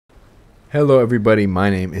Hello everybody, my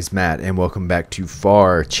name is Matt and welcome back to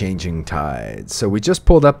Far Changing Tides. So we just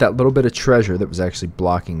pulled up that little bit of treasure that was actually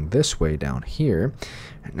blocking this way down here.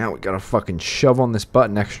 And now we gotta fucking shove on this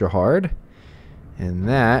button extra hard. And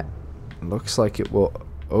that looks like it will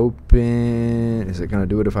open. Is it gonna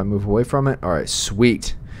do it if I move away from it? Alright,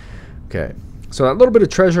 sweet. Okay, so that little bit of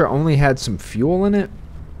treasure only had some fuel in it,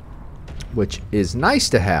 which is nice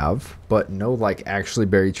to have, but no like actually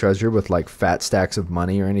buried treasure with like fat stacks of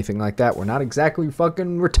money or anything like that. We're not exactly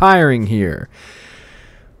fucking retiring here.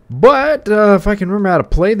 But if I can remember how to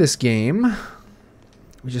play this game,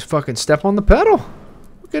 we just fucking step on the pedal.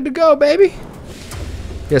 We're good to go, baby.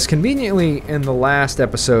 Yes, conveniently in the last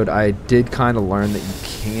episode I did kind of learn that you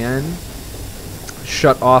can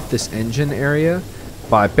shut off this engine area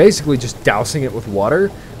by basically just dousing it with water,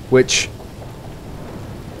 which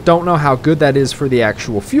don't know how good that is for the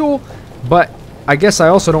actual fuel, but I guess I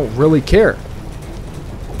also don't really care.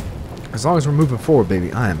 As long as we're moving forward,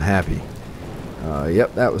 baby, I am happy.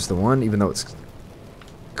 Yep, that was the one, even though it's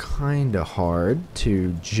kind of hard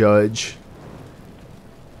to judge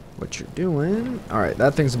what you're doing. Alright,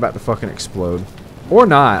 that thing's about to fucking explode. Or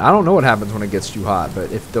not. I don't know what happens when it gets too hot,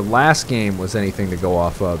 but if the last game was anything to go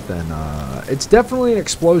off of, then it's definitely an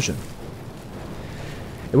explosion.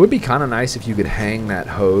 It would be kind of nice if you could hang that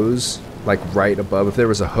hose like right above. If there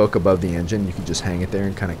was a hook above the engine, you could just hang it there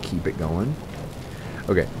and kind of keep it going.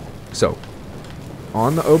 Okay, so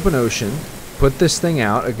on the open ocean, put this thing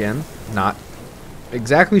out again. Not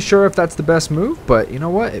exactly sure if that's the best move, but you know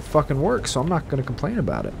what? It fucking works, so I'm not going to complain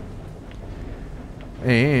about it.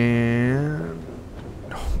 And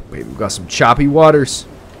oh, wait, we've got some choppy waters.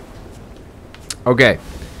 Okay.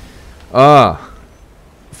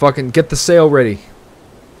 Fucking get the sail ready.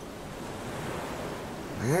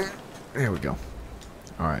 There we go.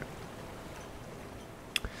 Alright.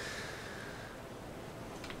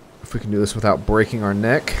 If we can do this without breaking our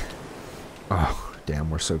neck. Oh,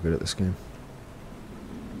 damn, we're so good at this game.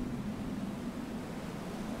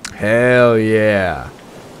 Hell yeah.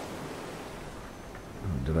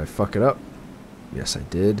 Did I fuck it up? Yes, I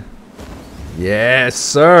did. Yes,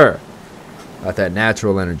 sir. Got that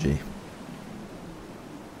natural energy.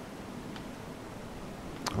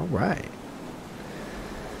 Alright.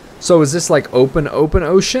 So is this like open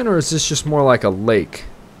ocean, or is this just more like a lake?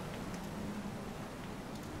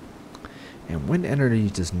 And wind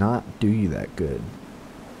energy does not do you that good.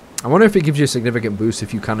 I wonder if it gives you a significant boost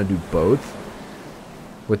if you kind of do both,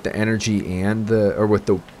 with the energy and the, or with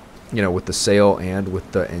the, you know, with the sail and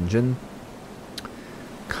with the engine.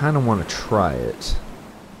 Kind of want to try it.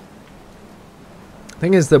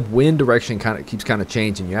 Thing is, the wind direction kind of keeps kind of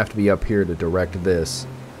changing. You have to be up here to direct this.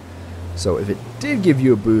 So if it did give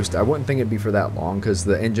you a boost, I wouldn't think it'd be for that long, because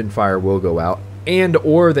the engine fire will go out, and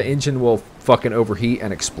or the engine will fucking overheat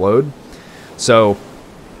and explode. So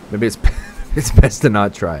maybe it's it's best to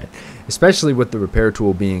not try it, especially with the repair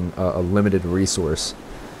tool being a limited resource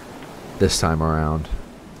this time around.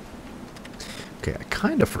 Okay, I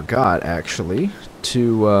kind of forgot actually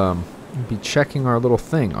to be checking our little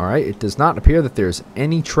thing. All right, it does not appear that there's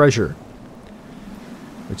any treasure,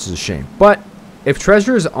 which is a shame, but if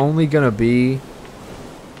treasure is only going to be,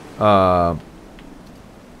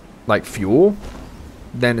 like, fuel,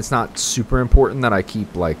 then it's not super important that I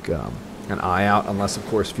keep, like, an eye out. Unless, of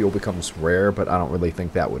course, fuel becomes rare, but I don't really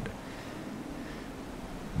think that would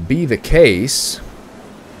be the case.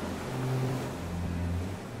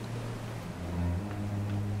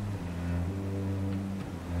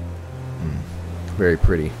 Very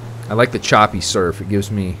pretty. I like the choppy surf. It gives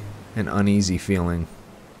me an uneasy feeling.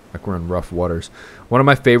 Like we're in rough waters. One of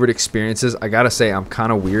my favorite experiences, I gotta say I'm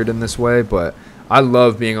kind of weird in this way, but I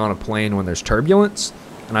love being on a plane when there's turbulence,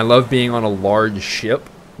 and I love being on a large ship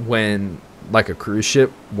when, like a cruise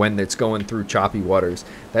ship, when it's going through choppy waters.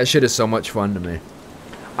 That shit is so much fun to me.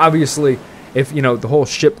 Obviously, if, you know, the whole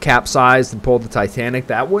ship capsized and pulled the Titanic,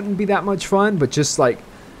 that wouldn't be that much fun, but just like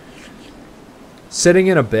sitting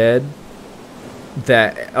in a bed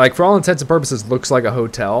that, like, for all intents and purposes looks like a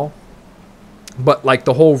hotel, but like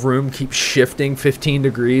the whole room keeps shifting 15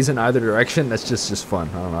 degrees in either direction. That's just fun.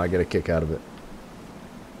 I don't know. I get a kick out of it.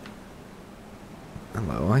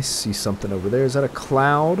 Hello. I see something over there. Is that a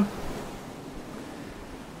cloud? I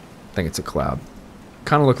think it's a cloud.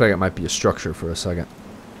 Kind of looked like it might be a structure for a second.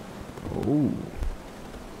 Oh.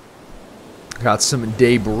 Got some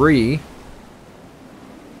debris.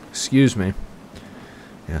 Excuse me.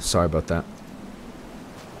 Yeah, sorry about that.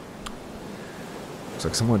 Looks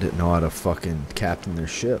like someone didn't know how to fucking captain their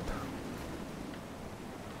ship.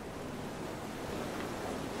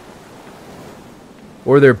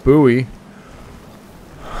 Or their buoy.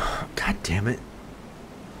 God damn it.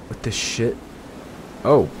 with this shit.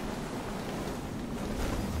 Oh.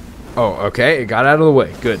 Oh, okay. It got out of the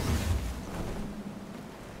way. Good.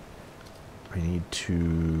 I need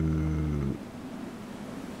to...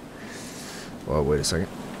 Well, wait a second.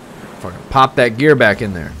 Fucking pop that gear back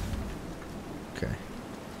in there. Okay.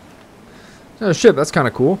 Oh, shit. That's kind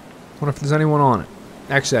of cool. Wonder if there's anyone on it.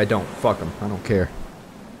 Actually, I don't. Fuck them. I don't care.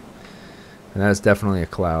 And that is definitely a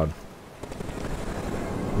cloud.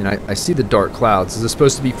 I mean, I see the dark clouds. Is this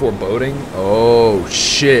supposed to be foreboding? Oh,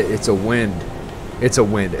 shit. It's a wind. It's a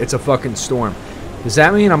wind. It's a fucking storm. Does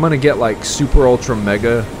that mean I'm going to get, like, super ultra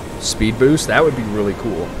mega speed boost? That would be really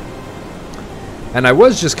cool. And I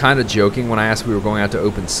was just kind of joking when I asked if we were going out to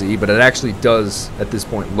open sea, but it actually does, at this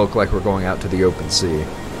point, look like we're going out to the open sea.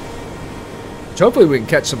 Which hopefully we can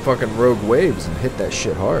catch some fucking rogue waves and hit that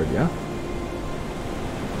shit hard, yeah?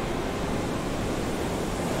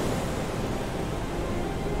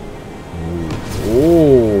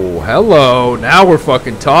 Oh, hello. Now we're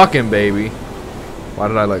fucking talking, baby. Why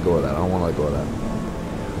did I let go of that? I don't want to let go of that.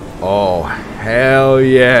 Oh, hell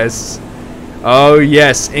yes. Oh,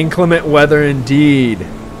 yes. Inclement weather indeed.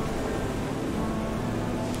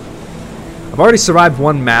 I've already survived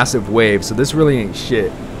one massive wave, so this really ain't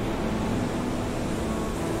shit.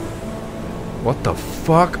 What the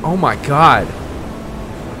fuck? Oh, my God.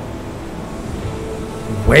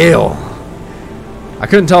 Whale. I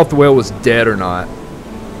couldn't tell if the whale was dead or not.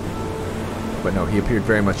 But no, he appeared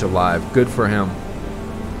very much alive. Good for him.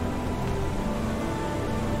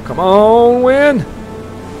 Come on, wind.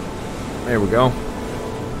 There we go.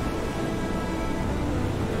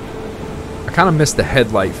 I kind of missed the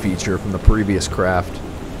headlight feature from the previous craft.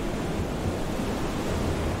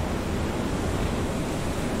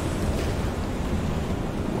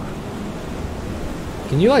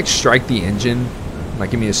 Can you, like, strike the engine?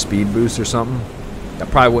 Like, give me a speed boost or something? That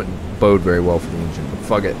probably wouldn't bode very well for the engine, but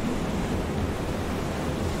fuck it.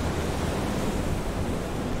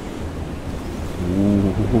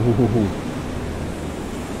 Ooh.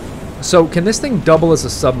 So, can this thing double as a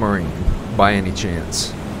submarine by any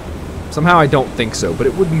chance? Somehow I don't think so, but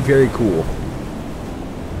it would be very cool.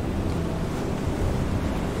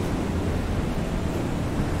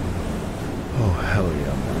 Oh, hell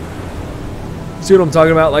yeah, man. See what I'm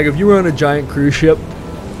talking about? Like, if you were on a giant cruise ship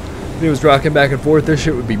and it was rocking back and forth, this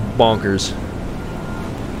shit would be bonkers.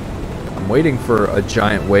 I'm waiting for a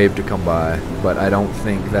giant wave to come by, but I don't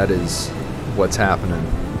think that is what's happening.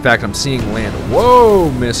 In fact, I'm seeing land. Whoa,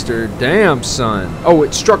 mister. Damn, son. Oh,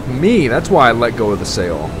 it struck me. That's why I let go of the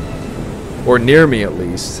sail. Or near me, at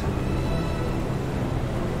least.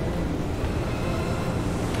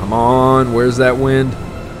 Come on. Where's that wind?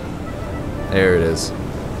 There it is.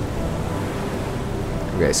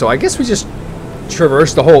 Okay, so I guess we just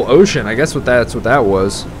traversed the whole ocean. I guess that's what that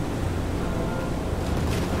was.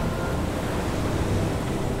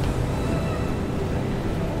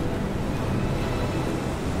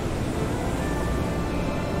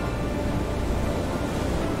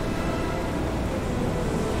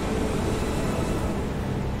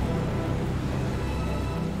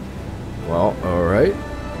 Well, alright.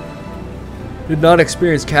 Did not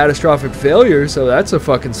experience catastrophic failure, so that's a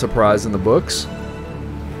fucking surprise in the books.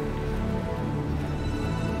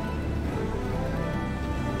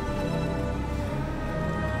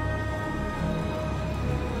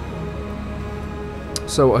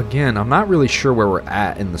 So again, I'm not really sure where we're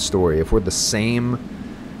at in the story. If we're the same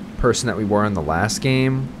person that we were in the last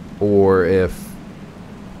game, or if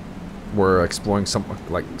we're exploring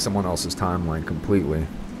someone else's timeline completely.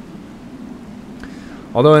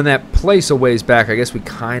 Although in that place a ways back, I guess we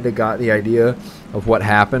kind of got the idea of what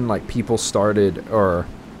happened. Like, people started, or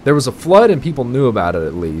there was a flood and people knew about it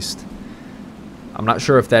at least. I'm not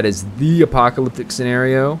sure if that is the apocalyptic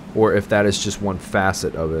scenario or if that is just one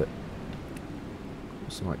facet of it.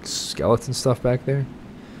 Some, like, skeleton stuff back there.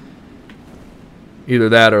 Either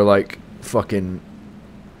that or, like, fucking...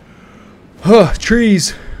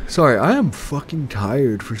 trees. Sorry, I am fucking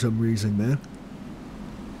tired for some reason, man.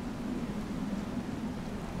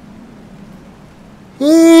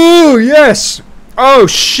 Ooh, yes! Oh,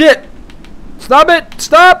 shit! Stop it!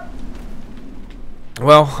 Stop!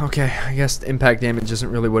 Well, okay, I guess impact damage isn't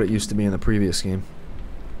really what it used to be in the previous game.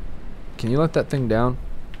 Can you let that thing down?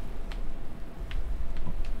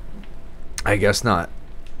 I guess not.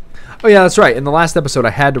 Oh yeah, that's right. In the last episode, I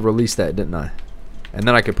had to release that, didn't I? And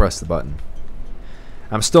then I could press the button.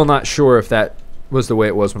 I'm still not sure if that was the way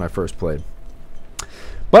it was when I first played.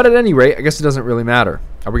 But at any rate, I guess it doesn't really matter.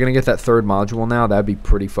 Are we going to get that third module now? That'd be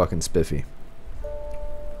pretty fucking spiffy.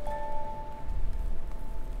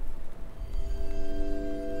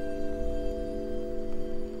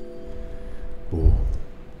 Ooh.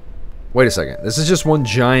 Wait a second. This is just one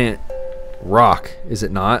giant rock, is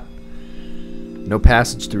it not? No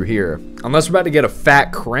passage through here. Unless we're about to get a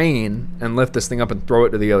fat crane and lift this thing up and throw it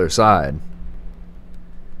to the other side.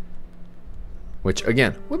 Which,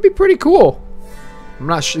 again, would be pretty cool. I'm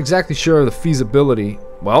not exactly sure of the feasibility.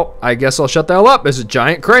 Well, I guess I'll shut the hell up. There's a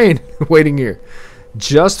giant crane waiting here.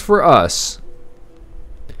 Just for us.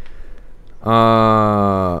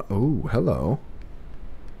 Oh, hello.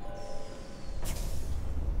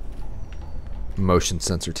 Motion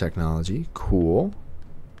sensor technology. Cool.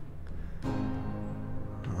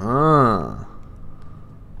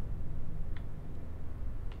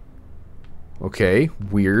 Okay,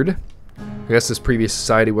 weird. I guess this previous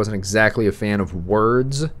society wasn't exactly a fan of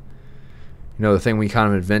words. You know, the thing we kind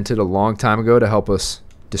of invented a long time ago to help us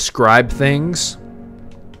describe things.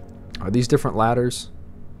 Are these different ladders?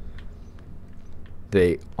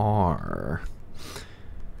 They are.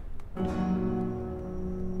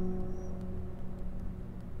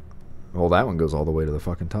 Well, that one goes all the way to the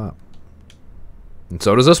fucking top. And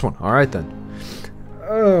so does this one. All right, then.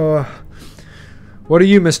 Oh. What are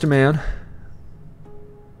you, Mr. Man?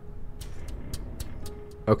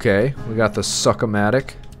 Okay, we got the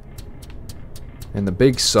suck-o-matic. And the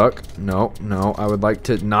big suck. No, no, I would like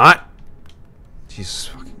to not. Jesus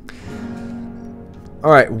fucking.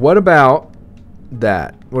 Alright, what about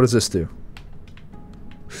that? What does this do?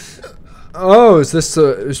 Oh, is this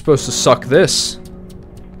you're supposed to suck this?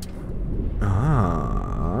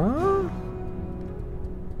 Ah.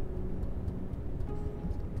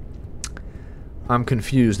 I'm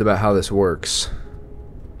confused about how this works.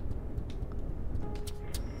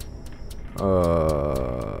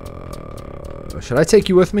 Should I take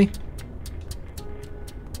you with me?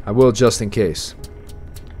 I will, just in case.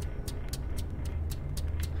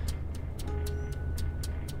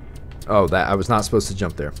 Oh, that I was not supposed to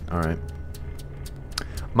jump there. All right.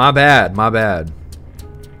 My bad. My bad.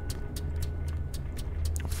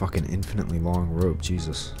 Fucking infinitely long rope.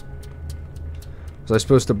 Jesus. Was I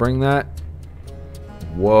supposed to bring that?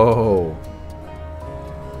 Whoa.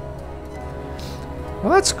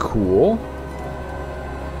 Well, that's cool.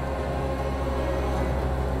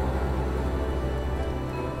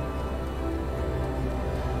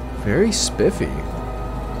 Very spiffy.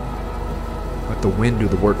 Let the wind do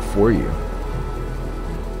the work for you.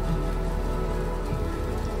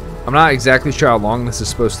 I'm not exactly sure how long this is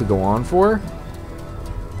supposed to go on for.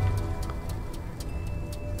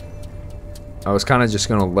 I was kind of just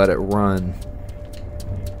going to let it run.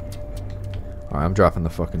 Alright, I'm dropping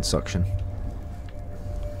the fucking suction.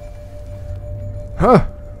 Huh.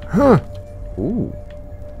 Huh. Ooh.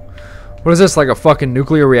 What is this, like a fucking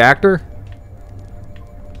nuclear reactor?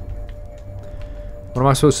 What am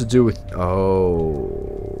I supposed to do with...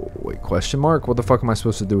 Oh... Wait, question mark? What the fuck am I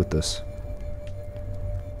supposed to do with this?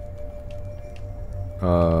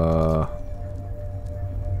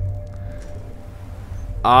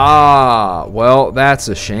 Ah, well, that's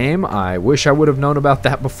a shame. I wish I would have known about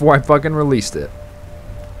that before I fucking released it.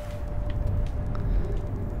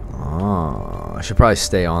 Ah, I should probably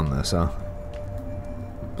stay on this, huh?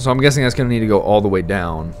 So I'm guessing that's going to need to go all the way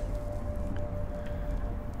down.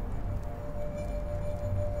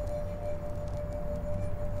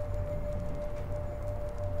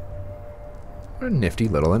 What a nifty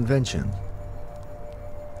little invention.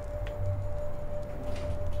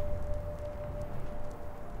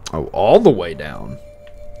 Oh, all the way down.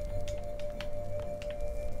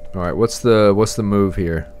 All right, what's the move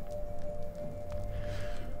here?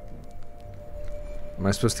 Am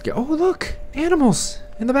I supposed to get? Oh, look, animals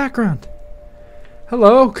in the background.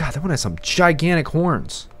 Hello, God, that one has some gigantic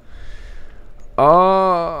horns.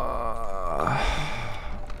 Oh.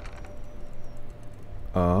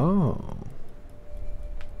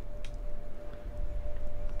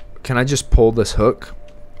 Can I just pull this hook?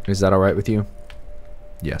 Is that all right with you?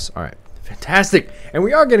 Yes, all right. Fantastic. And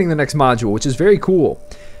we are getting the next module, which is very cool.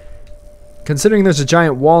 Considering there's a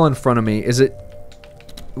giant wall in front of me, is it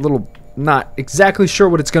a little not exactly sure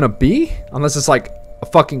what it's going to be? Unless it's like a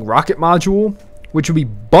fucking rocket module, which would be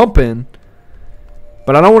bumping.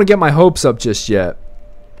 But I don't want to get my hopes up just yet.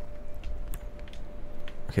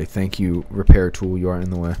 Okay, thank you, repair tool. You are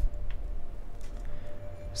in the way.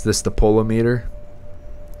 Is this the polometer?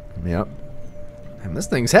 Yep. And this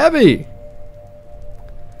thing's heavy.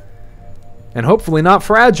 And hopefully not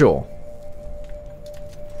fragile.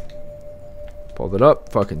 Pulled it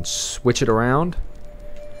up. Fucking switch it around.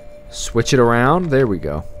 Switch it around. There we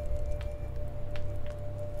go.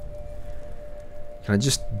 Can I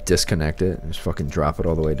just disconnect it and just fucking drop it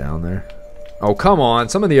all the way down there? Oh, come on.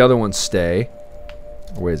 Some of the other ones stay.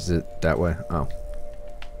 Or is it that way? Oh.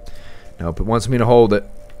 Nope, it wants me to hold it.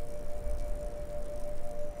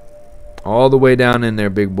 All the way down in there,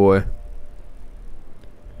 big boy.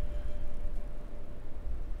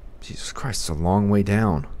 Jesus Christ, it's a long way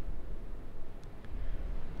down.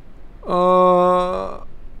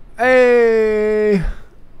 Hey.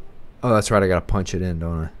 Oh, that's right. I gotta punch it in,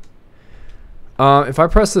 don't I? If I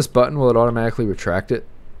press this button, will it automatically retract it?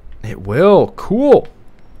 It will. Cool.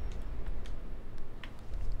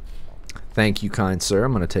 Thank you, kind sir.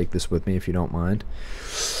 I'm gonna take this with me if you don't mind.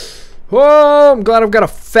 Whoa! I'm glad I've got a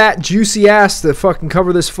fat, juicy ass to fucking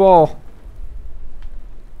cover this fall.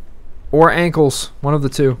 Or ankles. One of the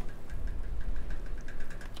two.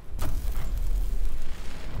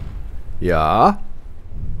 Yeah.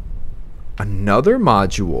 Another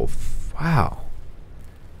module. Wow.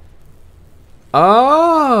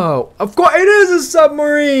 Oh, of course it is a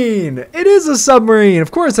submarine. It is a submarine.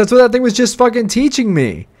 Of course, that's what that thing was just fucking teaching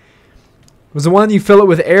me. It was the one you fill it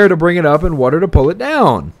with air to bring it up and water to pull it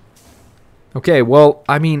down. Okay, well,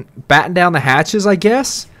 I mean, batten down the hatches, I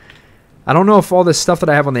guess. I don't know if all this stuff that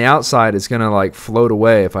I have on the outside is gonna like float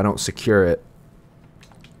away if I don't secure it.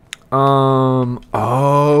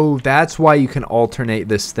 Oh, that's why you can alternate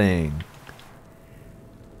this thing.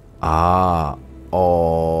 Ah,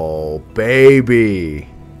 oh, baby.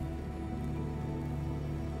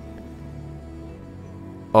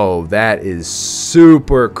 Oh, that is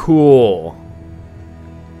super cool.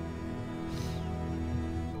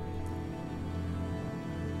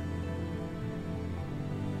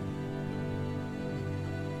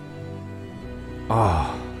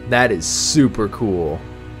 Oh, that is super cool.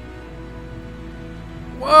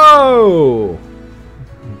 Whoa!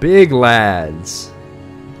 Big lads.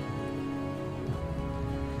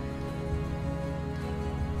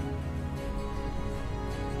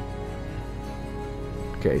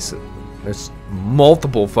 Okay, so there's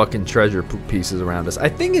multiple fucking treasure pieces around us. I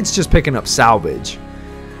think it's just picking up salvage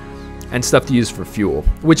and stuff to use for fuel,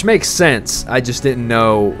 which makes sense. I just didn't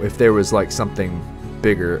know if there was like something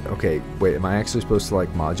bigger. Okay, wait, am I actually supposed to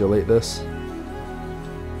like modulate this?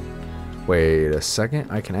 Wait a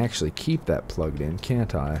second, I can actually keep that plugged in,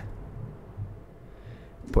 can't I?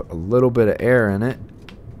 Put a little bit of air in it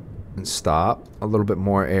and stop. A little bit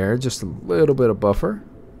more air, just a little bit of buffer.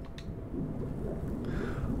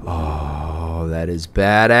 Oh, that is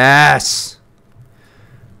badass.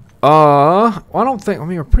 Well, I don't think, I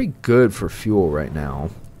mean, we're pretty good for fuel right now.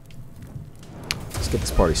 Let's get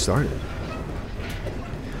this party started.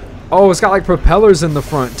 Oh, it's got like propellers in the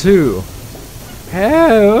front too.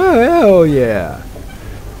 Hell yeah.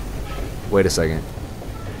 Wait a second.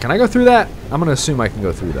 Can I go through that? I'm going to assume I can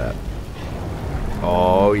go through that.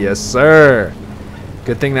 Oh, yes, sir.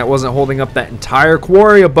 Good thing that wasn't holding up that entire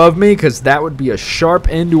quarry above me, because that would be a sharp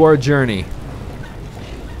end to our journey.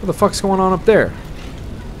 What the fuck's going on up there?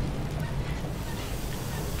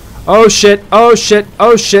 Oh, shit. Oh, shit.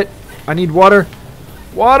 Oh, shit. I need water.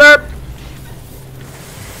 Water.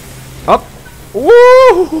 Up.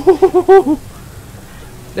 Woo!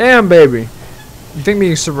 Damn, baby. You'd think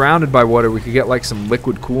being surrounded by water, we could get like some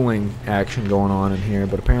liquid cooling action going on in here,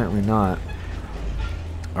 but apparently not.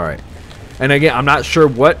 Alright. And again, I'm not sure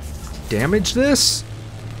what damaged this,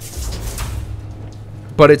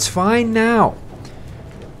 but it's fine now.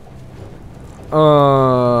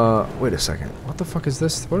 Wait a second. What the fuck is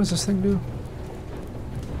this? What does this thing do?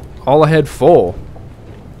 All ahead full.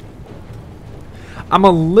 I'm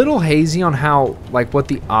a little hazy on how, like, what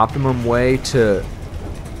the optimum way to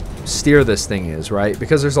steer this thing is, right?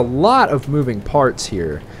 Because there's a lot of moving parts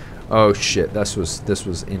here. Oh shit, this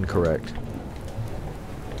was incorrect.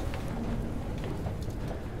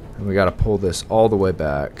 And we gotta pull this all the way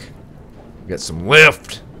back. Get some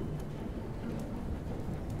lift.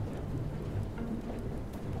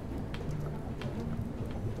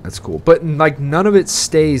 That's cool. But like none of it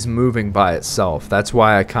stays moving by itself. That's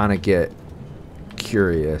why I kind of get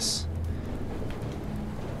curious.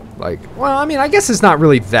 Like, well, I mean, I guess it's not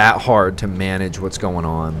really that hard to manage what's going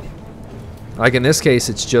on. Like in this case,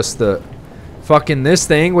 it's just the fucking this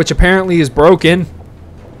thing, which apparently is broken.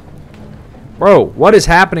 Bro, what is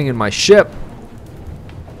happening in my ship?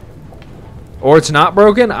 Or it's not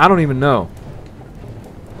broken? I don't even know.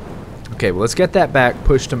 Okay, well, let's get that back,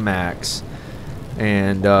 push to max,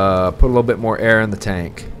 and put a little bit more air in the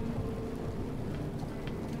tank.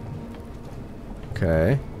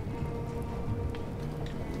 Okay.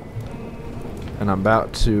 And I'm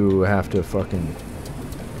about to have to fucking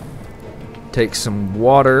take some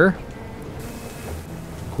water,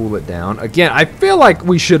 cool it down. Again, I feel like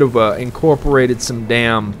we should have incorporated some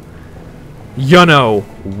damn, you know,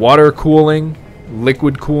 water cooling,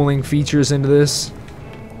 liquid cooling features into this.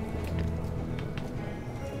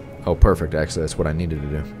 Oh, perfect. Actually, that's what I needed to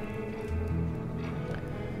do.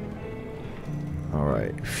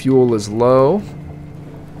 Alright, fuel is low.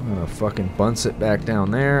 I'm gonna fucking bunce it back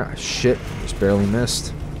down there. Shit, just barely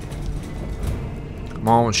missed. Come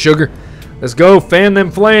on, sugar. Let's go, fan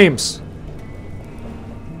them flames.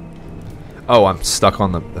 Oh, I'm stuck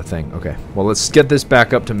on the thing. Okay, well, let's get this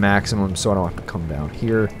back up to maximum so I don't have to come down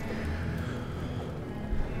here.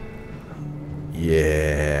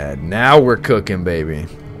 Yeah, now we're cooking, baby.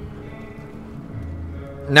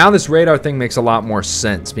 Now this radar thing makes a lot more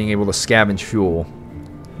sense. Being able to scavenge fuel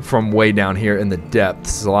from way down here in the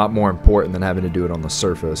depths is a lot more important than having to do it on the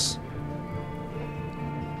surface.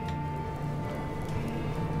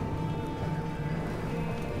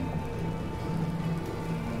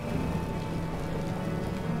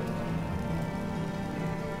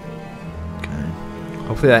 Okay.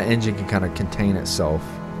 Hopefully that engine can kind of contain itself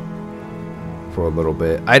for a little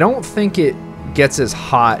bit. I don't think it gets as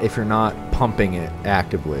hot if you're not pumping it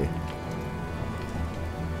actively.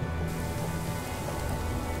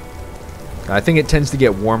 I think it tends to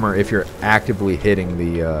get warmer if you're actively hitting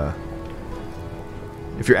the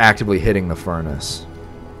furnace.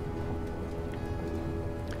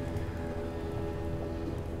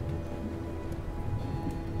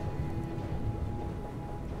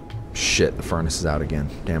 Shit, the furnace is out again.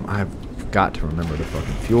 Damn, I've got to remember to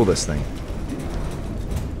fucking fuel this thing.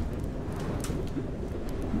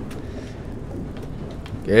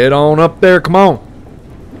 Get on up there, come on.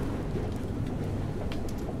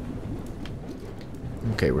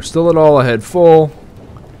 Okay, we're still at all ahead full.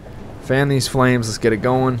 Fan these flames, let's get it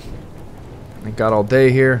going. I got all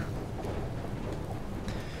day here.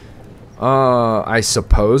 I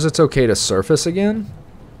suppose it's okay to surface again.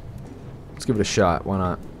 Let's give it a shot, why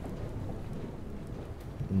not?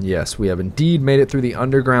 Yes, we have indeed made it through the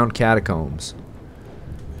underground catacombs.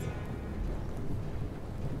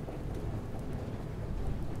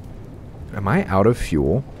 Am I out of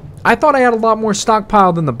fuel? I thought I had a lot more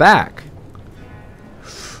stockpiled in the back.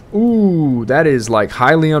 Ooh, that is like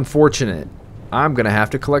highly unfortunate. I'm gonna have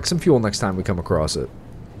to collect some fuel next time we come across it.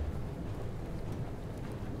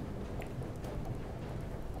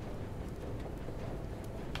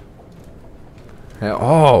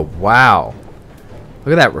 Oh, wow.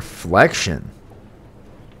 Look at that reflection.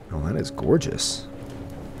 Oh, that is gorgeous.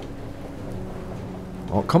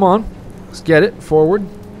 Oh, come on. Let's get it forward.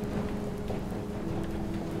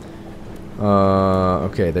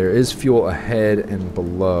 Okay, there is fuel ahead and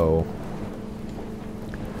below.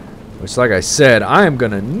 Which, like I said, I am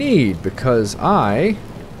gonna need because I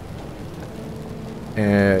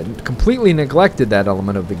completely neglected that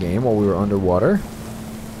element of the game while we were underwater.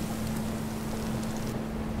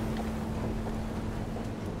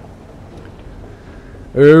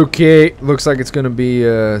 Okay, looks like it's gonna be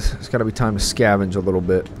it's gotta be time to scavenge a little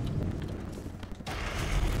bit.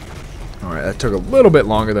 Alright, that took a little bit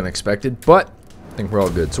longer than expected, but I think we're all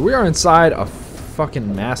good. So we are inside a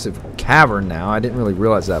fucking massive cavern now. I didn't really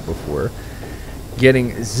realize that before.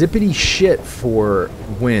 Getting zippity shit for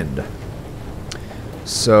wind.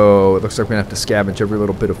 So it looks like we're gonna have to scavenge every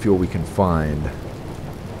little bit of fuel we can find.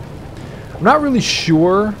 I'm not really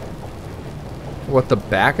sure what the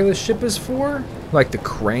back of the ship is for. Like the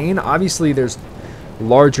crane. Obviously there's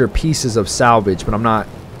larger pieces of salvage, but I'm not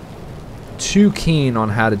too keen on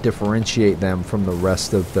how to differentiate them from the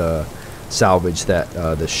rest of the salvage that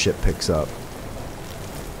the ship picks up.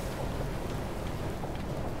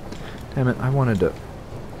 Damn it, I wanted to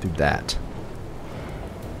do that.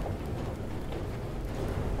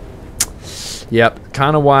 Yep,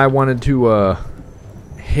 kind of why I wanted to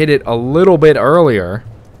hit it a little bit earlier.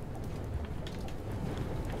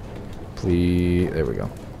 Please, there we go.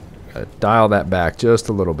 Gotta dial that back just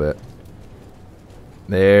a little bit.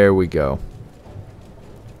 There we go.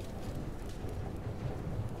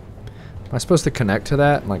 Am I supposed to connect to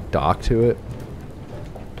that and like dock to it?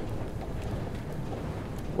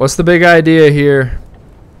 What's the big idea here?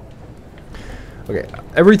 Okay,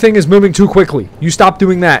 everything is moving too quickly. You stop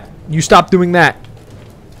doing that. You stop doing that.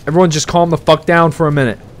 Everyone just calm the fuck down for a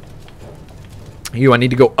minute. I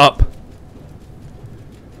need to go up.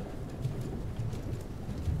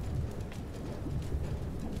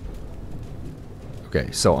 Okay,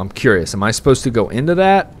 so I'm curious. Am I supposed to go into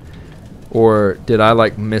that? Or did I,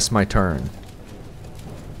 like, miss my turn?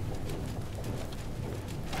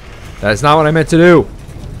 That is not what I meant to do.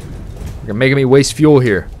 You're making me waste fuel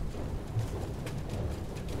here.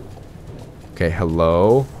 Okay,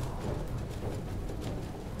 hello.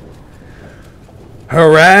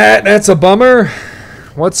 Alright, that's a bummer.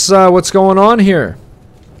 What's going on here?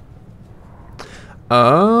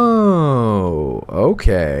 Oh,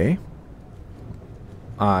 okay.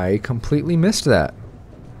 I completely missed that.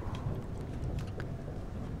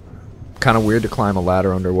 Kind of weird to climb a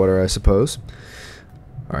ladder underwater, I suppose.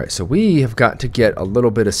 Alright, so we have got to get a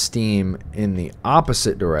little bit of steam in the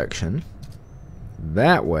opposite direction.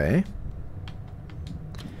 That way.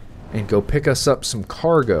 And go pick us up some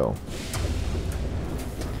cargo.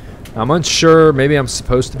 I'm unsure. Maybe I'm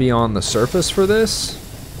supposed to be on the surface for this.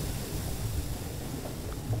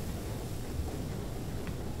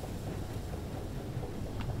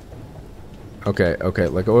 Okay, okay,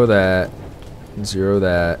 let go of that. Zero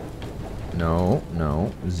that. No,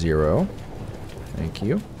 no, zero. Thank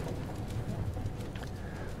you.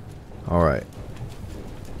 Alright.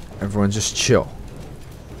 Everyone just chill.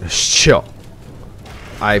 Just chill.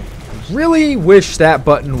 I really wish that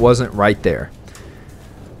button wasn't right there.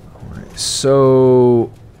 Alright, so...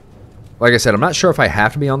 Like I said, I'm not sure if I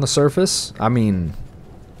have to be on the surface. I mean...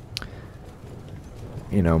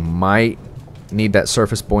 You know, might need that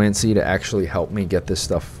surface buoyancy to actually help me get this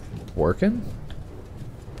stuff working.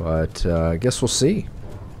 But I guess we'll see.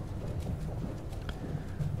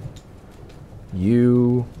 I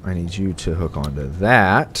need you to hook onto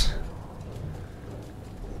that.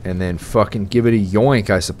 And then fucking give it a yoink,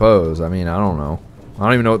 I suppose. I mean, I don't know. I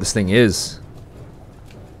don't even know what this thing is.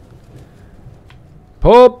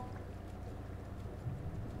 Pull!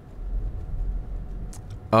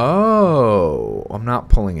 Oh, I'm not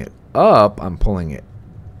pulling it up. I'm pulling it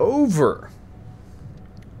over.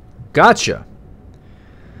 Gotcha.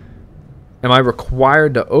 Am I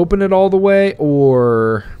required to open it all the way,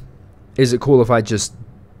 or is it cool if I just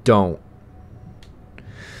don't?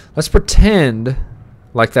 Let's pretend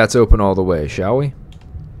like that's open all the way, shall we?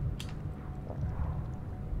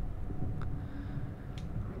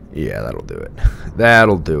 Yeah, that'll do it.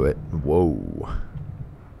 That'll do it. Whoa.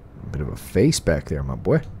 A bit of a face back there, my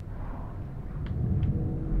boy.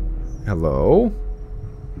 Hello?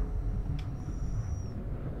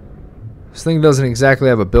 This thing doesn't exactly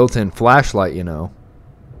have a built-in flashlight, you know.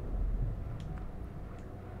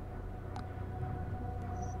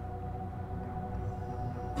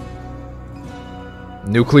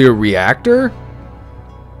 Nuclear reactor?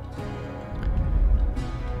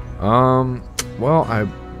 Well,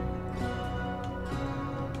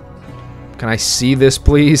 Can I see this,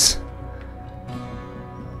 please?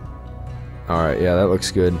 Alright, yeah, that looks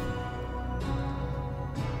good.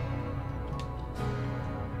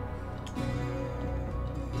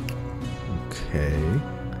 Okay.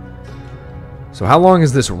 So how long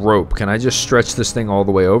is this rope? Can I just stretch this thing all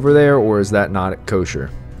the way over there, or is that not kosher?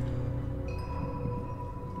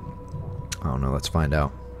 I don't know, let's find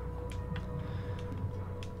out.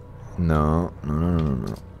 No, no, no, no,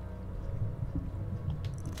 no.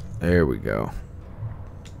 There we go.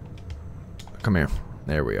 Come here.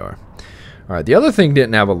 There we are. Alright, the other thing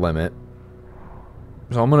didn't have a limit.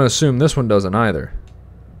 So I'm going to assume this one doesn't either.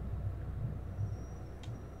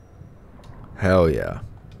 Hell yeah.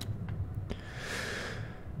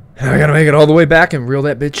 I gotta make it all the way back and reel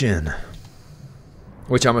that bitch in.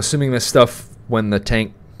 Which I'm assuming this stuff, when the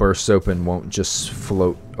tank bursts open, won't just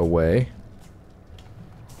float away.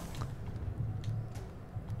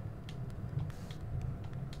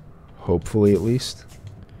 Hopefully, at least.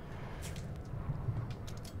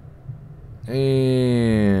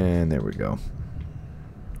 And there we go.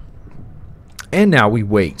 And now we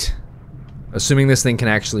wait. Assuming this thing can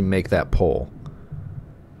actually make that pull.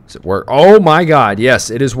 Does it work? Oh my god, yes,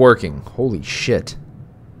 it is working. Holy shit.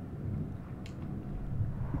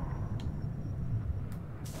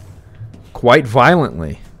 Quite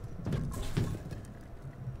violently.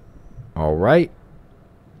 Alright.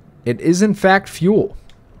 It is in fact fuel.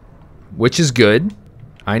 Which is good.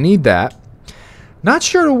 I need that. Not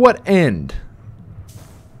sure to what end.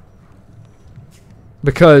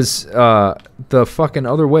 Because the fucking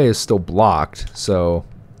other way is still blocked. So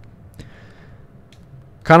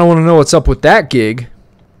kind of want to know what's up with that gig.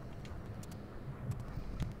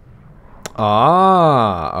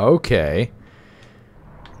 Ah, okay.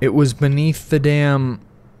 It was beneath the damn...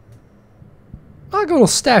 like a little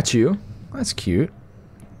statue. That's cute.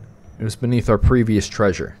 It was beneath our previous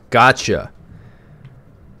treasure. Gotcha.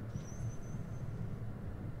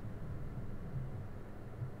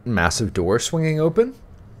 Massive door swinging open.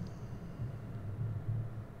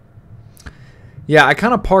 Yeah, I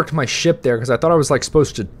kind of parked my ship there because I thought I was like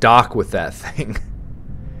supposed to dock with that thing.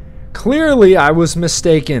 Clearly, I was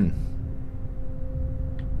mistaken.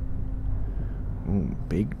 Ooh,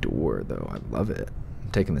 big door though. I love it. I'm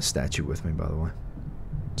taking the statue with me, by the way.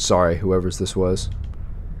 Sorry, whoever's this was.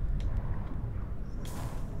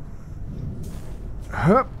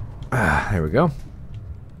 There we go.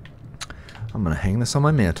 I'm gonna hang this on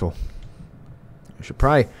my mantle. I should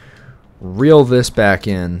probably reel this back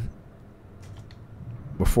in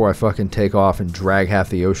before I fucking take off and drag half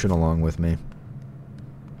the ocean along with me.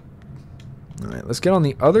 Alright, let's get on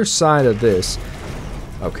the other side of this.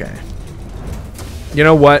 Okay. You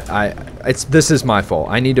know what? This is my fault.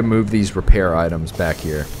 I need to move these repair items back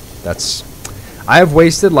here. I have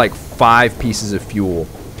wasted like 5 pieces of fuel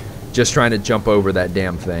just trying to jump over that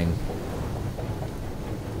damn thing.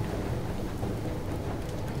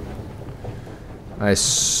 I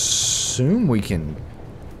assume we can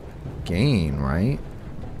gain, right?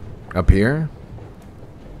 Up here?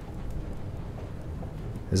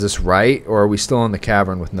 Is this right? Or are we still in the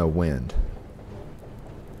cavern with no wind?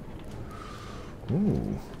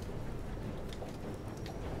 Ooh.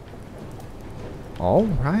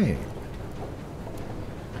 Alright.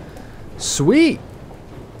 Sweet.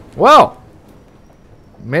 Well,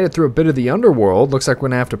 made it through a bit of the underworld. Looks like we're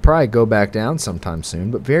going to have to probably go back down sometime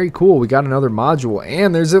soon. But very cool. We got another module.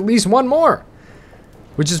 And there's at least one more.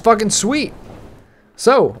 Which is fucking sweet.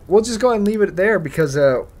 So, we'll just go ahead and leave it there because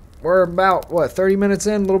we're about, what, 30 minutes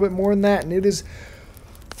in? A little bit more than that. And it is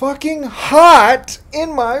fucking hot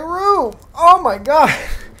in my room. Oh my god.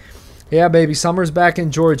 Yeah, baby. Summer's back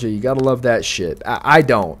in Georgia. You gotta love that shit. I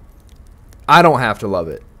don't. I don't have to love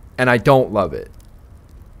it. And I don't love it.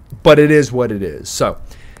 But it is what it is. So,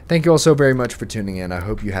 thank you all so very much for tuning in. I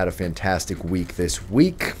hope you had a fantastic week this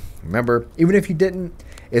week. Remember, even if you didn't,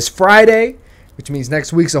 it's Friday, which means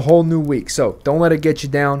next week's a whole new week. So, don't let it get you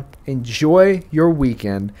down. Enjoy your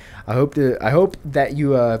weekend. I hope that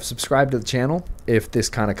you have subscribed to the channel if this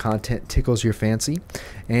kind of content tickles your fancy.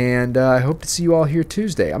 And I hope to see you all here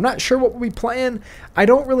Tuesday. I'm not sure what we'll be playing. I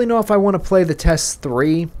don't really know if I want to play the Test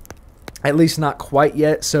 3. At least not quite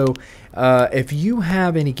yet. So if you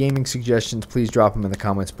have any gaming suggestions, please drop them in the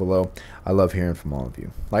comments below. I love hearing from all of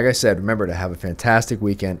you. Like I said, remember to have a fantastic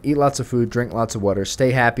weekend. Eat lots of food, drink lots of water,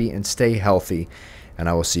 stay happy, and stay healthy. And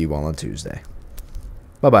I will see you all on Tuesday.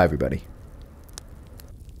 Bye-bye, everybody.